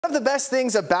of the best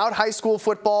things about high school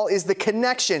football is the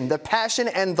connection, the passion,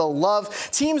 and the love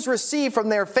teams receive from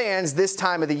their fans this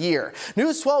time of the year.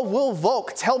 News 12 Will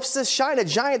Volk helps us shine a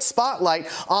giant spotlight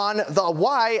on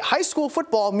why high school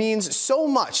football means so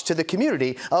much to the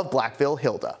community of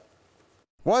Blackville-Hilda.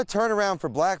 What a turnaround for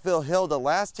Blackville-Hilda.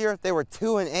 Last year, they were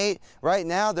 2-8. Right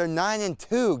now, they're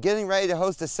 9-2, getting ready to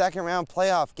host a second-round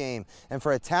playoff game. And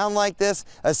for a town like this,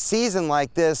 a season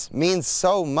like this means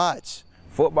so much.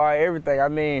 Football, everything. I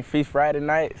mean, feast Friday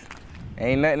nights.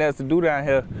 Ain't nothing else to do down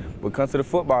here but come to the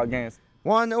football games.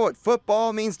 Want to know what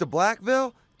football means to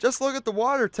Blackville? Just look at the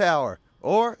water tower.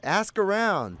 Or ask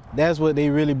around. That's what they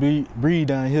really breed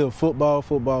down here, football,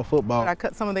 football, football. I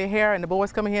cut some of their hair and the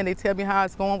boys come in here and they tell me how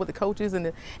it's going with the coaches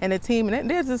and the team, and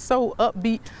they're just so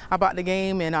upbeat about the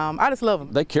game, and I just love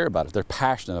them. They care about it, they're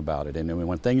passionate about it, and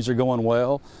when things are going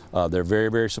well, they're very,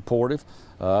 very supportive.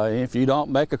 If you don't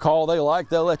make a call they like,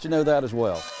 they'll let you know that as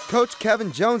well. Coach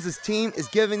Kevin Jones's team is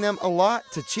giving them a lot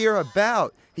to cheer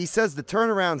about. He says the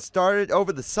turnaround started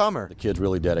over the summer. The kids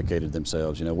really dedicated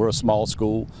themselves. You know, we're a small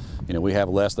school. You know, we have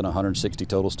less than 160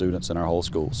 total students in our whole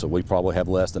school. So we probably have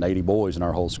less than 80 boys in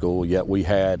our whole school, yet we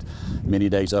had many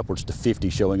days upwards to 50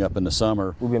 showing up in the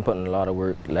summer. We've been putting a lot of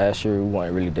work. Last year we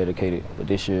weren't really dedicated, but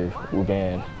this year we've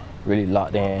been really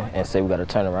locked in and say we got to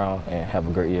turn around and have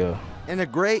a great year. And a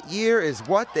great year is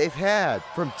what they've had,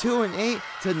 from 2-8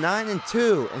 to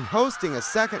 9-2, and hosting a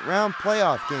second-round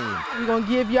playoff game. We're gonna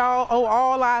give y'all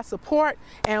all our support,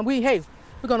 and we're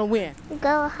gonna win.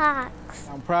 Go Hawks!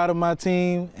 I'm proud of my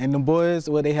team and the boys,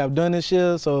 what they have done this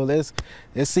year. So let's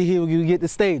see who we get the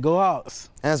state. Go Hawks!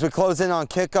 As we close in on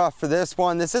kickoff for this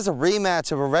one, this is a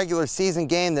rematch of a regular season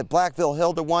game that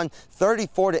Blackville-Hilda won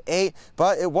 34-8,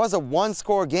 but it was a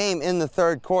one-score game in the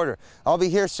third quarter. I'll be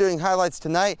here shooting highlights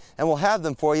tonight, and we'll have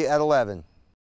them for you at 11.